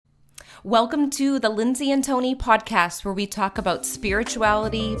Welcome to the Lindsay and Tony podcast, where we talk about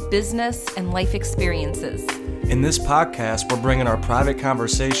spirituality, business, and life experiences. In this podcast, we're bringing our private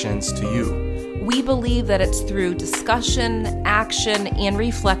conversations to you. We believe that it's through discussion, action, and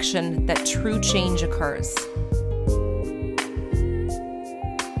reflection that true change occurs.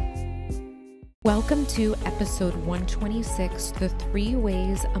 Welcome to episode 126, The 3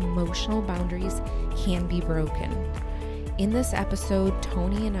 Ways Emotional Boundaries Can Be Broken. In this episode,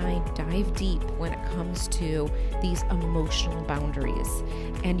 Tony and I dive deep when it comes to these emotional boundaries.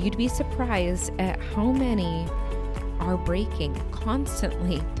 And you'd be surprised at how many are breaking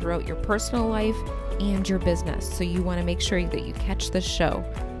constantly throughout your personal life and your business. So you want to make sure that you catch this show.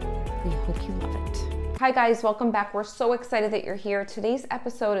 We hope you love it. Hi guys, welcome back. We're so excited that you're here. Today's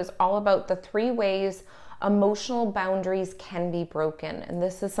episode is all about the 3 ways emotional boundaries can be broken. And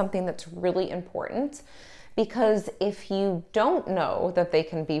this is something that's really important, because if you don't know that they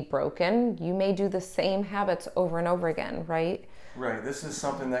can be broken, you may do the same habits over and over again, right? Right. This is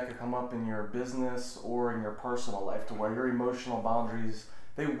something that could come up in your business or in your personal life, to where your emotional boundaries,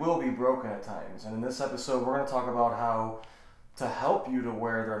 they will be broken at times. And in this episode, we're going to talk about how to help you to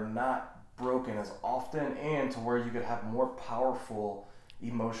where they're not broken as often, and to where you could have more powerful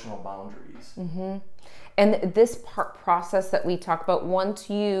emotional boundaries. Mm-hmm. And this process that we talk about, once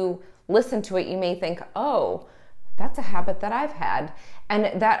you listen to it, you may think, oh, that's a habit that I've had.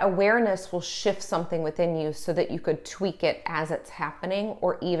 And that awareness will shift something within you so that you could tweak it as it's happening,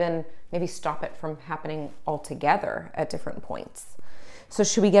 or even maybe stop it from happening altogether at different points. So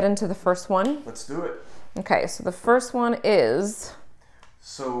should we get into the first one? Let's do it. Okay, so the first one is...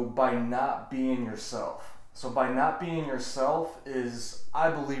 So by not being yourself. So by not being yourself is,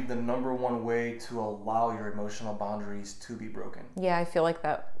 I believe, the number one way to allow your emotional boundaries to be broken. Yeah, I feel like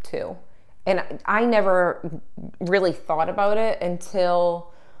that too. And I never really thought about it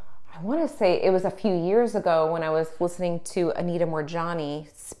until, I want to say it was a few years ago, when I was listening to Anita Moorjani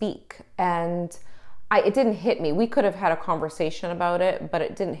speak. And it didn't hit me. We could have had a conversation about it, but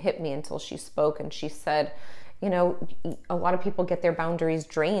it didn't hit me until she spoke. And she said, you know, a lot of people get their boundaries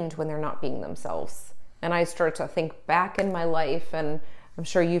drained when they're not being themselves. And I started to think back in my life, and I'm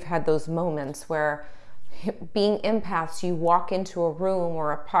sure you've had those moments where, being empaths, you walk into a room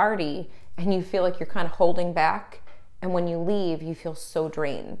or a party and you feel like you're kind of holding back, and when you leave, you feel so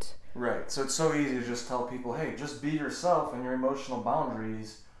drained. Right. So it's so easy to just tell people, hey, just be yourself and your emotional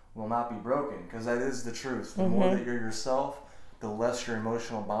boundaries will not be broken, because that is the truth. The more that you're yourself, the less your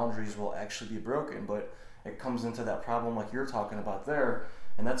emotional boundaries will actually be broken. But it comes into that problem like you're talking about there.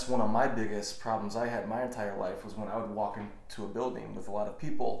 And that's one of my biggest problems I had my entire life, was when I would walk into a building with a lot of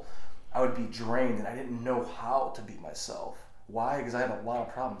people, I would be drained and I didn't know how to be myself. Why? Because I had a lot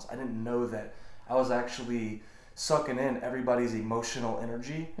of problems. I didn't know that I was actually sucking in everybody's emotional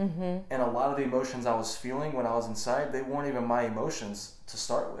energy. And a lot of the emotions I was feeling when I was inside, they weren't even my emotions to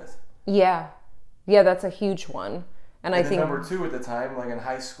start with. Yeah, that's a huge one. And I think number 2 at the time, like in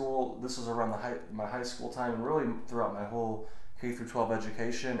high school, this was around my high school time, and really throughout my whole K through 12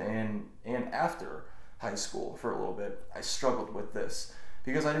 education and after high school for a little bit, I struggled with this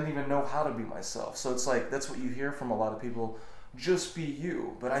because I didn't even know how to be myself. So it's like, that's what you hear from a lot of people, just be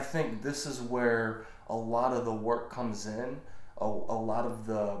you. But I think this is where a lot of the work comes in, a lot of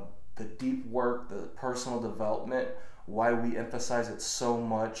the deep work, the personal development, why we emphasize it so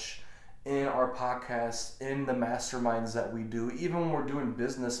much in our podcasts, in the masterminds that we do, even when we're doing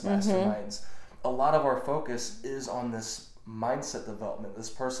business masterminds. A lot of our focus is on this mindset development,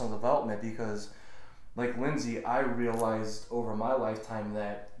 this personal development, because like Lindsay, I realized over my lifetime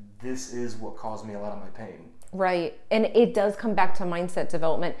that this is what caused me a lot of my pain. Right. And it does come back to mindset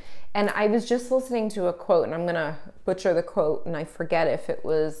development. And I was just listening to a quote, and I'm going to butcher the quote, and I forget if it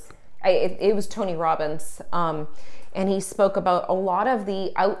was Tony Robbins. And he spoke about a lot of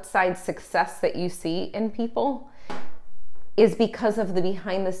the outside success that you see in people is because of the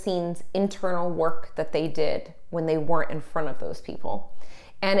behind the scenes internal work that they did when they weren't in front of those people.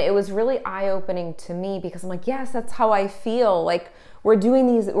 And it was really eye-opening to me, because I'm like, yes, that's how I feel. Like, we're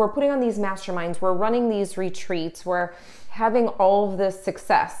putting on these masterminds, we're running these retreats, we're having all of this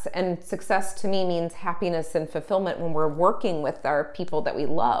success. And success to me means happiness and fulfillment when we're working with our people that we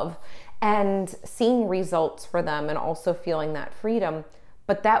love and seeing results for them, and also feeling that freedom.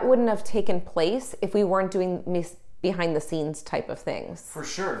 But that wouldn't have taken place if we weren't doing behind the scenes type of things. For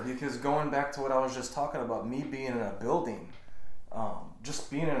sure, because going back to what I was just talking about, me being in a building, just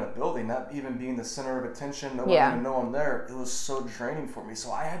being in a building, not even being the center of attention, nobody even know I'm there, it was so draining for me.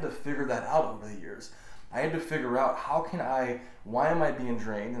 So I had to figure that out over the years. I had to figure out why am I being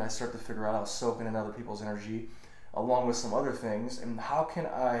drained? And I start to figure out I was soaking in other people's energy. along with some other things. And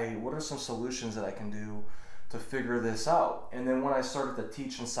what are some solutions that I can do to figure this out? And then when I started to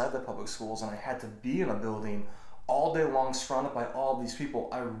teach inside the public schools and I had to be in a building all day long surrounded by all these people,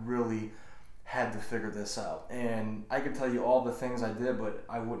 I really had to figure this out. And I could tell you all the things I did, but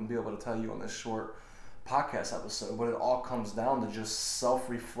I wouldn't be able to tell you on this short podcast episode. But it all comes down to just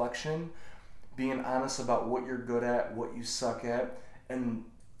self-reflection, being honest about what you're good at, what you suck at, and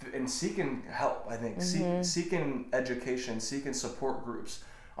seeking help. I think seeking education, seeking support groups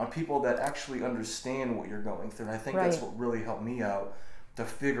on people that actually understand what you're going through. And I think that's what really helped me out to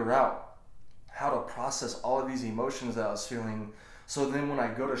figure out how to process all of these emotions that I was feeling. So then when I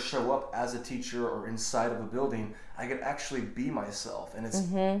go to show up as a teacher or inside of a building, I can actually be myself. And it's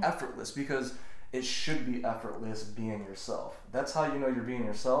effortless, because it should be effortless being yourself. That's how you know you're being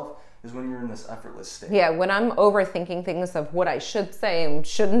yourself, is when you're in this effortless state. Yeah, when I'm overthinking things of what I should say and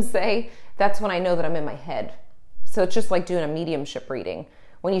shouldn't say, that's when I know that I'm in my head. So it's just like doing a mediumship reading.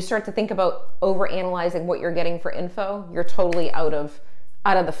 When you start to think about overanalyzing what you're getting for info, you're totally out of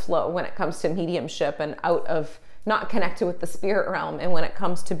the flow when it comes to mediumship, and out of not connected with the spirit realm. And when it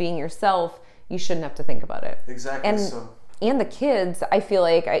comes to being yourself, you shouldn't have to think about it. Exactly. And the kids, I feel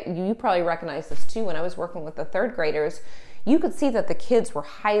like, you probably recognize this too, when I was working with the third graders, you could see that the kids were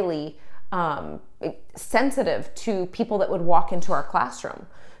highly sensitive to people that would walk into our classroom.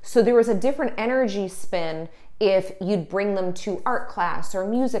 So there was a different energy spin if you'd bring them to art class or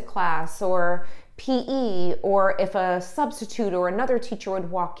music class or PE, or if a substitute or another teacher would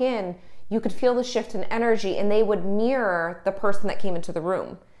walk in, you could feel the shift in energy, and they would mirror the person that came into the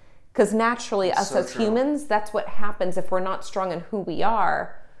room. Because naturally, us as humans, that's what happens. If we're not strong in who we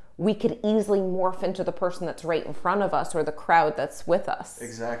are, we could easily morph into the person that's right in front of us or the crowd that's with us.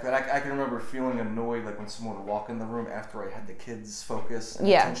 Exactly. I can remember feeling annoyed, like when someone would walk in the room after I had the kids' focus and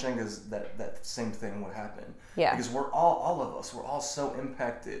attention, because that same thing would happen. Yeah. Because we're all of us, we're all so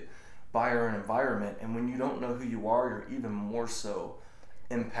impacted by our environment, and when you don't know who you are, you're even more so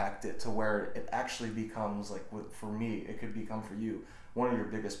impacted, to where it actually becomes, like, for me, it could become for you, one of your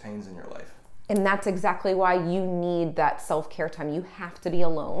biggest pains in your life. And that's exactly why you need that self-care time. You have to be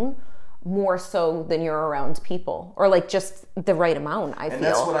alone more so than you're around people, or like just the right amount, I feel. And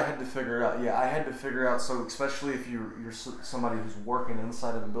that's what I had to figure out. Yeah, I had to figure out, so especially if you're somebody who's working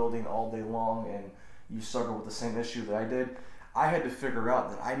inside of a building all day long and you struggle with the same issue that I did, I had to figure out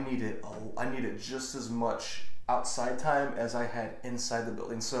that I needed just as much outside time as I had inside the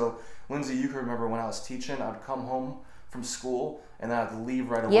building. So, Lindsay, you can remember when I was teaching, I'd come home from school and then I'd leave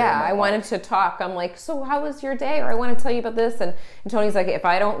right away. Yeah, I wanted to talk. I'm like, so how was your day? Or I want to tell you about this. And Tony's like, if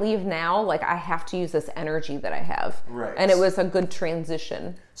I don't leave now, like, I have to use this energy that I have. Right. And it was a good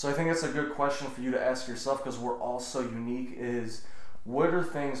transition. So I think that's a good question for you to ask yourself, because we're all so unique, is what are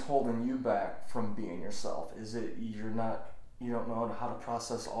things holding you back from being yourself? Is it you don't know how to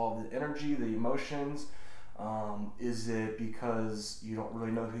process all the energy, the emotions? Is it because you don't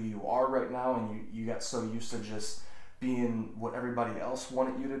really know who you are right now and you got so used to just being what everybody else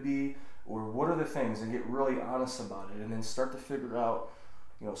wanted you to be? Or what are the things? And get really honest about it, and then start to figure out,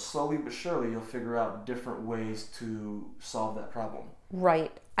 slowly but surely, you'll figure out different ways to solve that problem.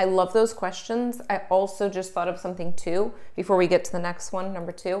 Right. I love those questions. I also just thought of something too, before we get to the next one,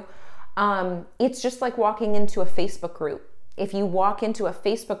 number 2. It's just like walking into a Facebook group. If you walk into a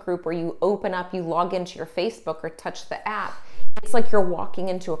Facebook group where you open up, you log into your Facebook or touch the app, it's like you're walking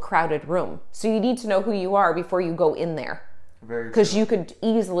into a crowded room. So you need to know who you are before you go in there. Very true. Because you could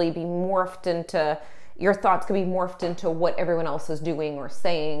easily be morphed into, your thoughts could be morphed into what everyone else is doing or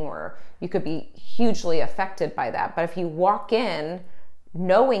saying, or you could be hugely affected by that. But if you walk in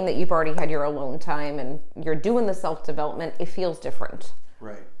knowing that you've already had your alone time and you're doing the self-development, it feels different.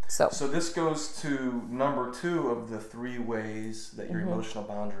 Right. So this goes to number 2 of the 3 ways that your emotional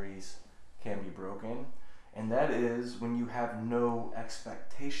boundaries can be broken. And that is when you have no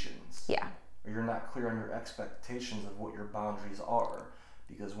expectations. Yeah. Or you're not clear on your expectations of what your boundaries are.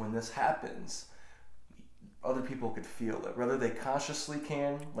 Because when this happens, other people could feel it. Whether they consciously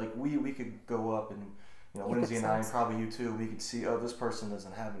can, like we could go up and, Lindsay and I, and probably you too, we could see, this person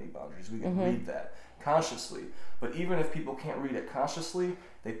doesn't have any boundaries. We can read that consciously. But even if people can't read it consciously,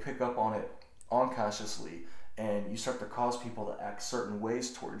 they pick up on it unconsciously, and you start to cause people to act certain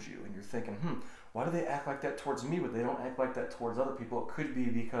ways towards you. And you're thinking, why do they act like that towards me, but they don't act like that towards other people? It could be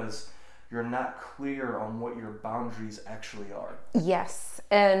because you're not clear on what your boundaries actually are. Yes,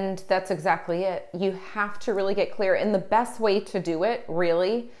 and that's exactly it. You have to really get clear. And the best way to do it,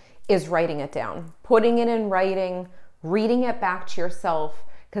 really, is writing it down. Putting it in writing, reading it back to yourself,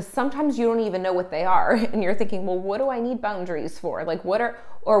 because sometimes you don't even know what they are. And you're thinking, well, what do I need boundaries for? Like what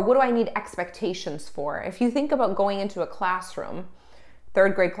do I need expectations for? If you think about going into a classroom,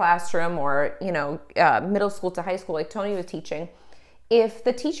 third grade classroom, or, middle school to high school, like Tony was teaching, if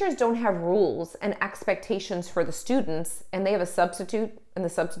the teachers don't have rules and expectations for the students, and they have a substitute and the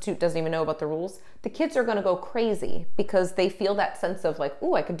substitute doesn't even know about the rules, the kids are going to go crazy because they feel that sense of like,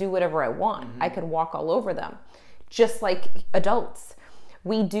 oh, I could do whatever I want. I could walk all over them. Just like adults,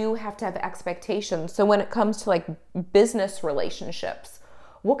 we do have to have expectations. So when it comes to like business relationships,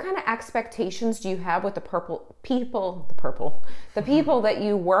 what kind of expectations do you have with the people that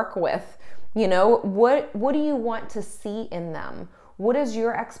you work with? What do you want to see in them? What is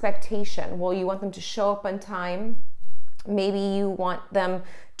your expectation? Well, you want them to show up on time. Maybe you want them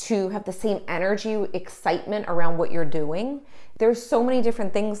to have the same energy, excitement around what you're doing. There's so many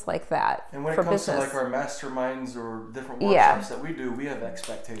different things like that. And when it for comes business. to like our masterminds or different workshops that we do, we have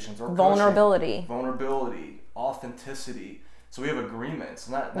expectations. Or Vulnerability, authenticity. So we have agreements,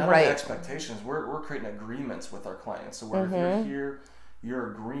 not only right. expectations. We're creating agreements with our clients. So where if you're here,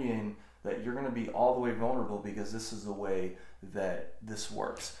 you're agreeing that you're going to be all the way vulnerable because this is the way that this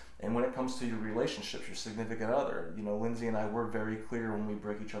works. And when it comes to your relationships, your significant other, Lindsay and I, we're very clear when we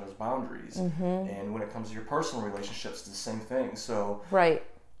break each other's boundaries. And when it comes to your personal relationships, it's the same thing. So right,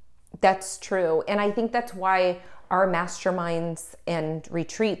 that's true. And I think that's why our masterminds and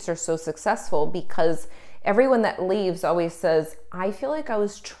retreats are so successful, because everyone that leaves always says, I feel like I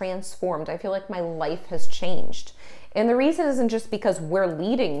was transformed. I feel like my life has changed. And the reason isn't just because we're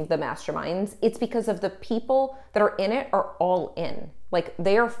leading the masterminds, it's because of the people that are in it are all in. Like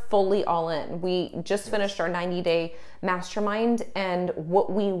they are fully all in. We just finished our 90-day mastermind, and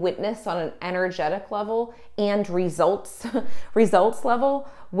what we witnessed on an energetic level and results level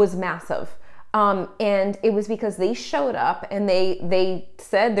was massive. And it was because they showed up and they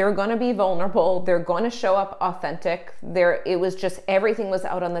said they're going to be vulnerable. They're going to show up authentic. It was just, everything was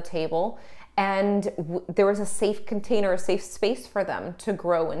out on the table. And there was a safe container, a safe space for them to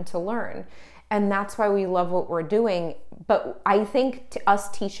grow and to learn. And that's why we love what we're doing. But I think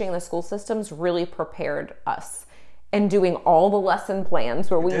us teaching the school systems really prepared us, and doing all the lesson plans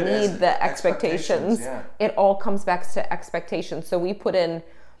where we need the expectations. Yeah. It all comes back to expectations. So we put in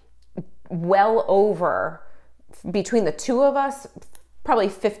well over, between the two of us, probably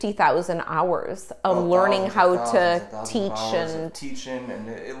 50,000 hours of learning how to teach and teaching. And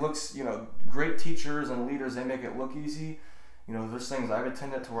it looks, great teachers and leaders, they make it look easy. There's things I've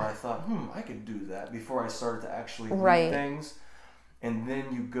attended to where I thought, I could do that before I started to actually lead things. And then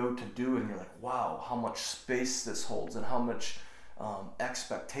you go to do it and you're like, wow, how much space this holds, and how much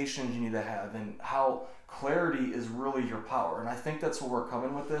expectations you need to have, and how clarity is really your power. And I think that's where we're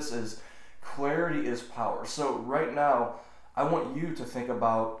coming with this, is clarity is power. So right now, I want you to think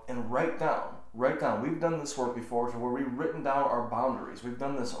about and write down. We've done this work before to where we've written down our boundaries. We've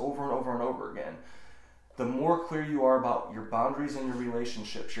done this over and over and over again. The more clear you are about your boundaries in your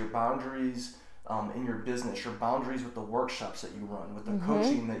relationships, your boundaries in your business, your boundaries with the workshops that you run, with the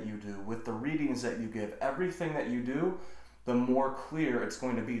coaching that you do, with the readings that you give, everything that you do, the more clear it's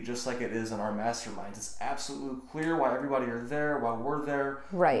going to be, just like it is in our masterminds. It's absolutely clear why everybody are there, why we're there,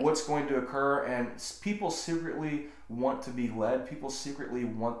 what's going to occur. And people secretly want to be led. People secretly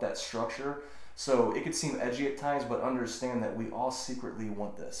want that structure. So it could seem edgy at times, but understand that we all secretly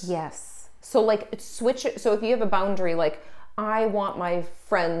want this. Yes. So like switch it. So if you have a boundary, like I want my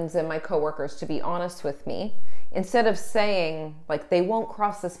friends and my coworkers to be honest with me, instead of saying like they won't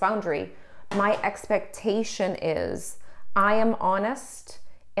cross this boundary, my expectation is I am honest,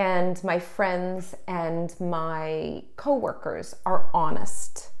 and my friends and my coworkers are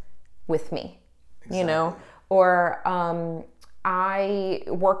honest with me, or I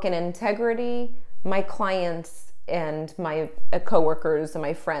work in integrity. My clients and my coworkers and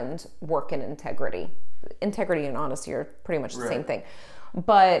my friends work in integrity. Integrity and honesty are pretty much the same thing,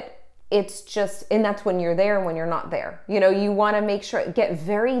 but it's just, and that's when you're there and when you're not there. You want to make sure, get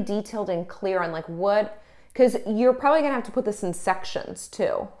very detailed and clear on like what, because you're probably going to have to put this in sections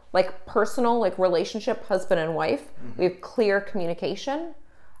too. Like personal, like relationship, husband and wife, we have clear communication.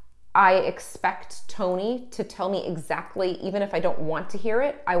 I expect Tony to tell me exactly, even if I don't want to hear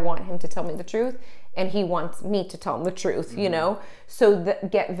it, I want him to tell me the truth, and he wants me to tell him the truth, So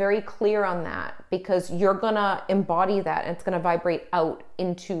get very clear on that, because you're going to embody that, and it's going to vibrate out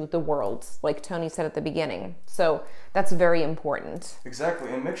into the world, like Tony said at the beginning. So that's very important. Exactly.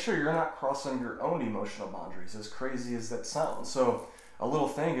 And make sure you're not crossing your own emotional boundaries, as crazy as that sounds. So a little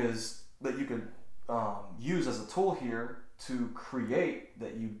thing is that you could use as a tool here to create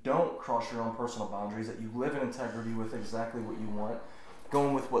that you don't cross your own personal boundaries, that you live in integrity with exactly what you want.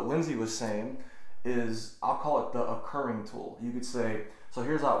 going with what Lindsay was saying, is I'll call it the occurring tool. You could say, so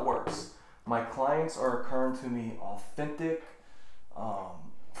here's how it works. My clients are occurring to me authentic,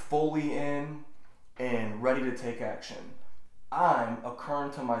 fully in, and ready to take action. I'm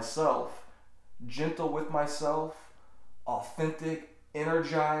occurring to myself, gentle with myself, authentic,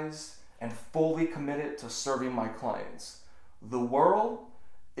 energized, and fully committed to serving my clients. The world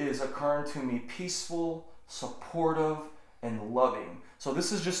is occurring to me peaceful, supportive, and loving. So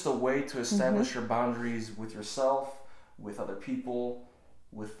this is just a way to establish your boundaries with yourself, with other people,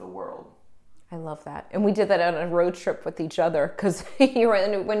 with the world. I love that. And we did that on a road trip with each other, because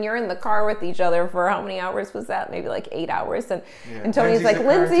when you're in the car with each other for how many hours was that? Maybe like 8 hours. And Tony's like,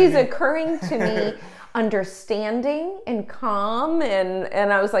 Lindsay's occurring to me understanding and calm.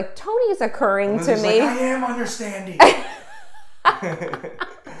 And I was like, Tony's occurring to me. Like, I am understanding.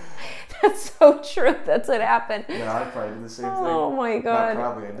 That's so true. That's what happened. Yeah, I probably did the same thing. Oh my God. Not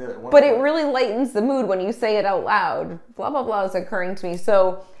probably, I did it. But it really lightens the mood when you say it out loud. Blah, blah, blah is occurring to me.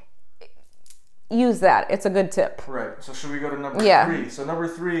 So use that. It's a good tip. Right. So should we go to number 3? So number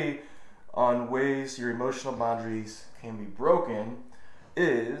 3 on ways your emotional boundaries can be broken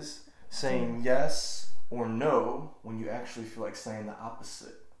is saying yes or no when you actually feel like saying the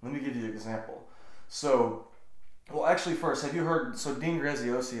opposite. Let me give you an example. So, well, actually first, have you heard, so Dean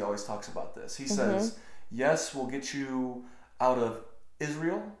Graziosi always talks about this. He says, yes will get you out of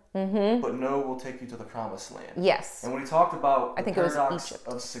Israel, but no will take you to the promised land. Yes. And when he talked about the paradox Egypt.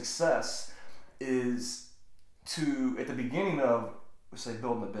 of success, is to, at the beginning of, say,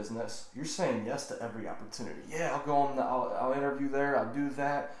 building a business, you're saying yes to every opportunity. Yeah, I'll go on, I'll interview there, I'll do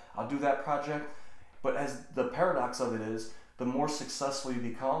that project. But as the paradox of it is, the more successful you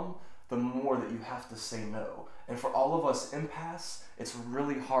become, the more that you have to say no. And for all of us empaths, it's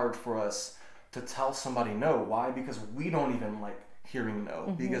really hard for us to tell somebody no. Why? Because we don't even like hearing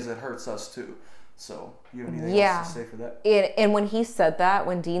no, because it hurts us too. So, you have anything else to say for that? And when he said that,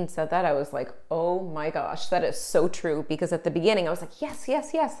 when Dean said that, I was like, oh my gosh, that is so true. Because at the beginning, I was like, yes,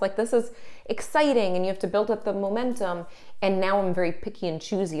 yes, yes. Like, this is exciting, and you have to build up the momentum. And now I'm very picky and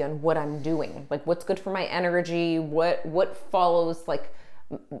choosy on what I'm doing. Like, what's good for my energy, what follows, like,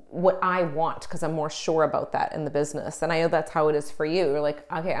 what I want, because I'm more sure about that in the business. And I know that's how it is for you. You're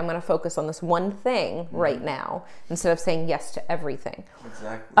like, okay, I'm going to focus on this one thing right now, instead of saying yes to everything.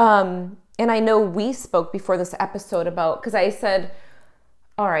 Exactly. And I know we spoke before this episode about, because I said,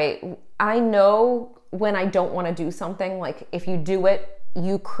 all right, I know when I don't want to do something, like if you do it,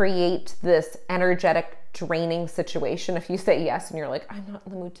 you create this energetic, draining situation. If you say yes and you're like, I'm not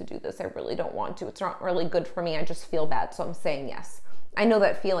in the mood to do this, I really don't want to, it's not really good for me, I just feel bad, so I'm saying yes. I know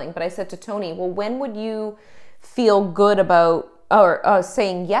that feeling. But I said to Tony, well, when would you feel good about, or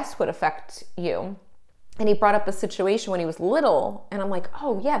saying yes would affect you? And he brought up a situation when he was little, and I'm like,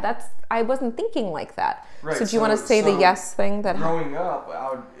 oh yeah, I wasn't thinking like that. Right. So do you want to say the yes thing? That growing up,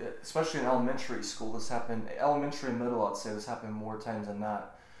 especially in elementary school, this happened, elementary and middle, I'd say this happened more times than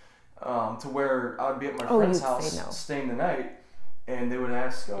not, to where I would be at my friend's house staying the night, and they would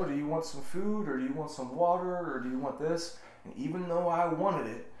ask, oh, do you want some food, or do you want some water, or do you want this? And even though I wanted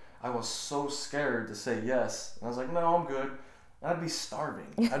it, I was so scared to say yes. And I was like, no, I'm good. I'd be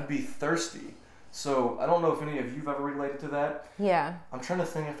starving. I'd be thirsty. So I don't know if any of you've ever related to that. Yeah. I'm trying to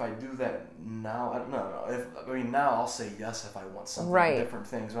think if I do that now. I don't know. Now I'll say yes if I want something, different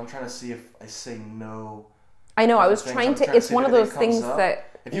things. But I'm trying to see if I say no. I know. I was trying to. It's one of those things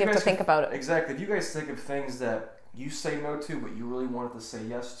that you have to think about it. Exactly. If you guys think of things that you say no to, but you really wanted to say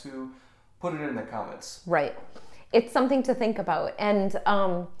yes to, put it in the comments. Right. It's something to think about. And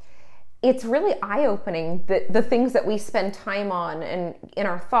it's really eye-opening, the things that we spend time on and in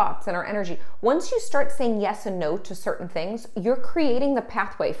our thoughts and our energy. Once you start saying yes and no to certain things, you're creating the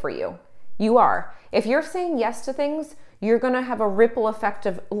pathway for you. You are. If you're saying yes to things, you're going to have a ripple effect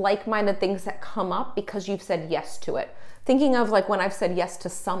of like-minded things that come up because you've said yes to it. Thinking of like when I've said yes to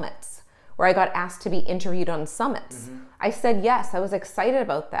summits, where I got asked to be interviewed on summits. I said yes. I was excited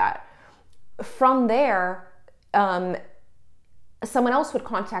about that. From there, someone else would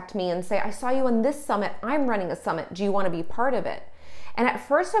contact me and say, I saw you on this summit, I'm running a summit, do you want to be part of it? And at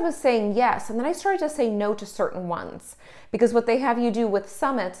first I was saying yes, and then I started to say no to certain ones, because what they have you do with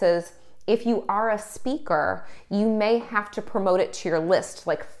summits is, if you are a speaker, you may have to promote it to your list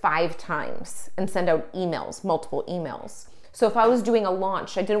like 5 times and send out emails, multiple emails. So if I was doing a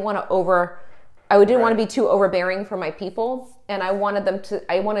launch, I didn't want to be too overbearing for my people, and I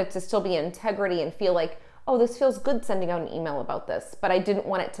wanted to still be in integrity and feel like, oh, this feels good sending out an email about this, but I didn't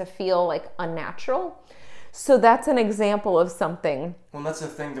want it to feel like unnatural. So that's an example of something. Well, that's the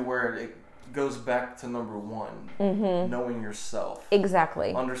thing to where goes back to number one, knowing yourself.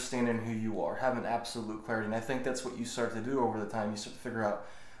 Exactly. Understanding who you are, having absolute clarity. And I think that's what you start to do over the time. You start to figure out,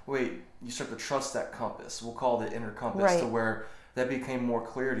 you start to trust that compass. We'll call it inner compass, to where that became more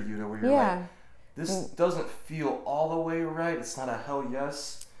clear to you, to where you're like, this doesn't feel all the way right. It's not a hell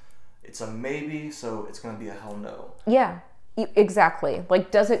yes. It's a maybe, so it's going to be a hell no. Yeah. Exactly.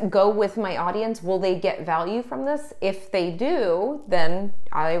 Like, does it go with my audience? Will they get value from this? If they do, then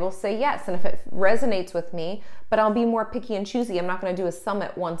I will say yes. And if it resonates with me, but I'll be more picky and choosy. I'm not going to do a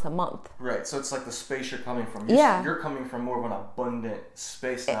summit once a month. Right. So it's like the space you're coming from. You're coming from more of an abundant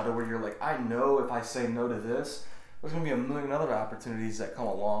space now, to where you're like, I know if I say no to this, there's going to be a million other opportunities that come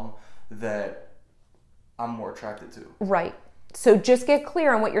along that I'm more attracted to. Right. So just get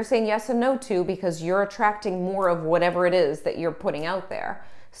clear on what you're saying yes and no to, because you're attracting more of whatever it is that you're putting out there.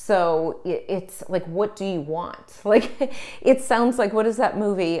 So it's like, what do you want? Like, it sounds like, what is that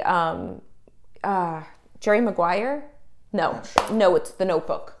movie? Jerry Maguire? No, it's The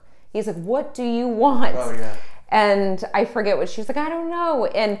Notebook. He's like, what do you want? Oh, yeah. And I forget what she's like, I don't know.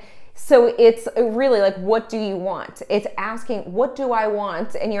 And so it's really like, what do you want? It's asking, what do I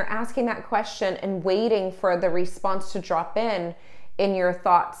want? And you're asking that question and waiting for the response to drop in your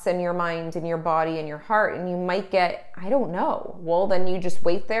thoughts and your mind and your body and your heart. And you might get, I don't know. Well, then you just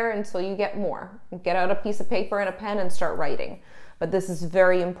wait there until you get more. Get out a piece of paper and a pen and start writing. But this is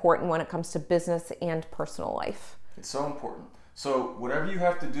very important when it comes to business and personal life. It's so important. So whatever you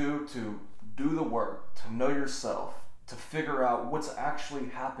have to do the work, to know yourself, to figure out what's actually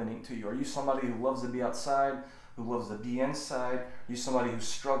happening to you. Are you somebody who loves to be outside, who loves to be inside? Are you somebody who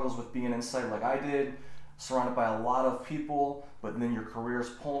struggles with being inside like I did, surrounded by a lot of people, but then your career's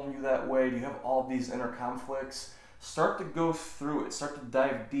pulling you that way? Do you have all these inner conflicts? Start to go through it. Start to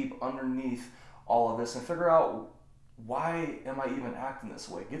dive deep underneath all of this and figure out, why am I even acting this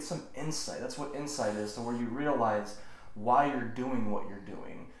way? Get some insight. That's what insight is, to where you realize why you're doing what you're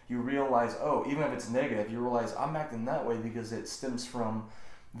doing. You realize, even if it's negative, you realize I'm acting that way because it stems from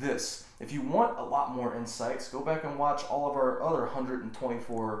this. If you want a lot more insights, go back and watch all of our other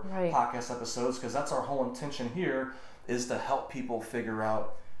 124 podcast episodes, because that's our whole intention here, is to help people figure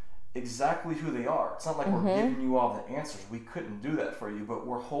out exactly who they are. It's not like we're giving you all the answers. We couldn't do that for you, but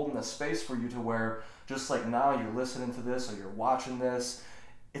we're holding a space for you, to where, just like now you're listening to this or you're watching this,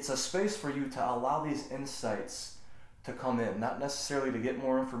 it's a space for you to allow these insights to come in, not necessarily to get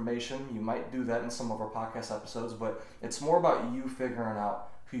more information. You might do that in some of our podcast episodes, but it's more about you figuring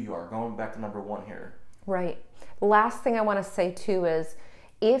out who you are. Going back to number one here. Right. Last thing I want to say too is,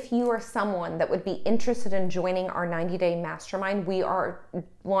 if you are someone that would be interested in joining our 90-day mastermind, we are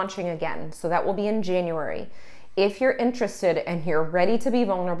launching again. So that will be in January. If you're interested and you're ready to be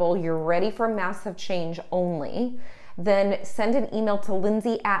vulnerable, you're ready for massive change only, then send an email to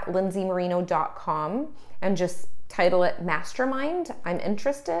lindsay@lindsaymarino.com and just title it Mastermind. I'm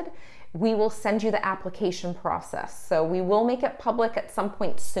interested. We will send you the application process. So we will make it public at some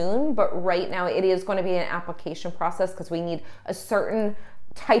point soon, but right now it is going to be an application process, because we need a certain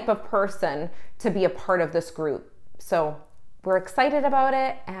type of person to be a part of this group. So we're excited about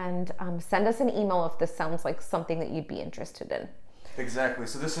it, and send us an email if this sounds like something that you'd be interested in. Exactly.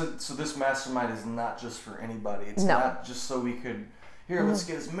 So this mastermind is not just for anybody. It's not just so we could, let's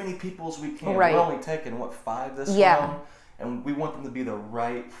get as many people as we can. We're only taking 5 this round, and we want them to be the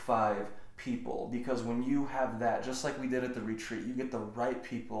right 5 people, because when you have that, just like we did at the retreat, you get the right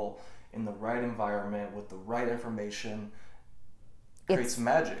people in the right environment with the right information. Creates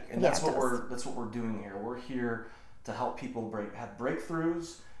magic, and that's what we're doing here. We're here to help people have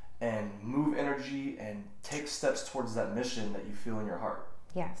breakthroughs and move energy and take steps towards that mission that you feel in your heart.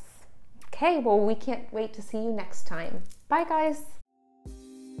 Yes. Okay, well, we can't wait to see you next time. Bye, guys.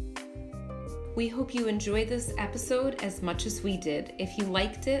 We hope you enjoyed this episode as much as we did. If you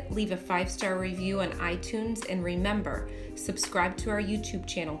liked it, leave a 5-star review on iTunes, and remember, subscribe to our YouTube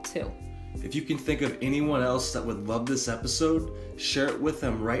channel too. If you can think of anyone else that would love this episode, share it with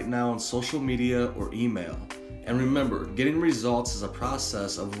them right now on social media or email. And remember, getting results is a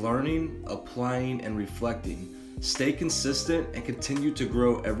process of learning, applying, and reflecting. Stay consistent and continue to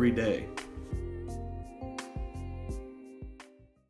grow every day.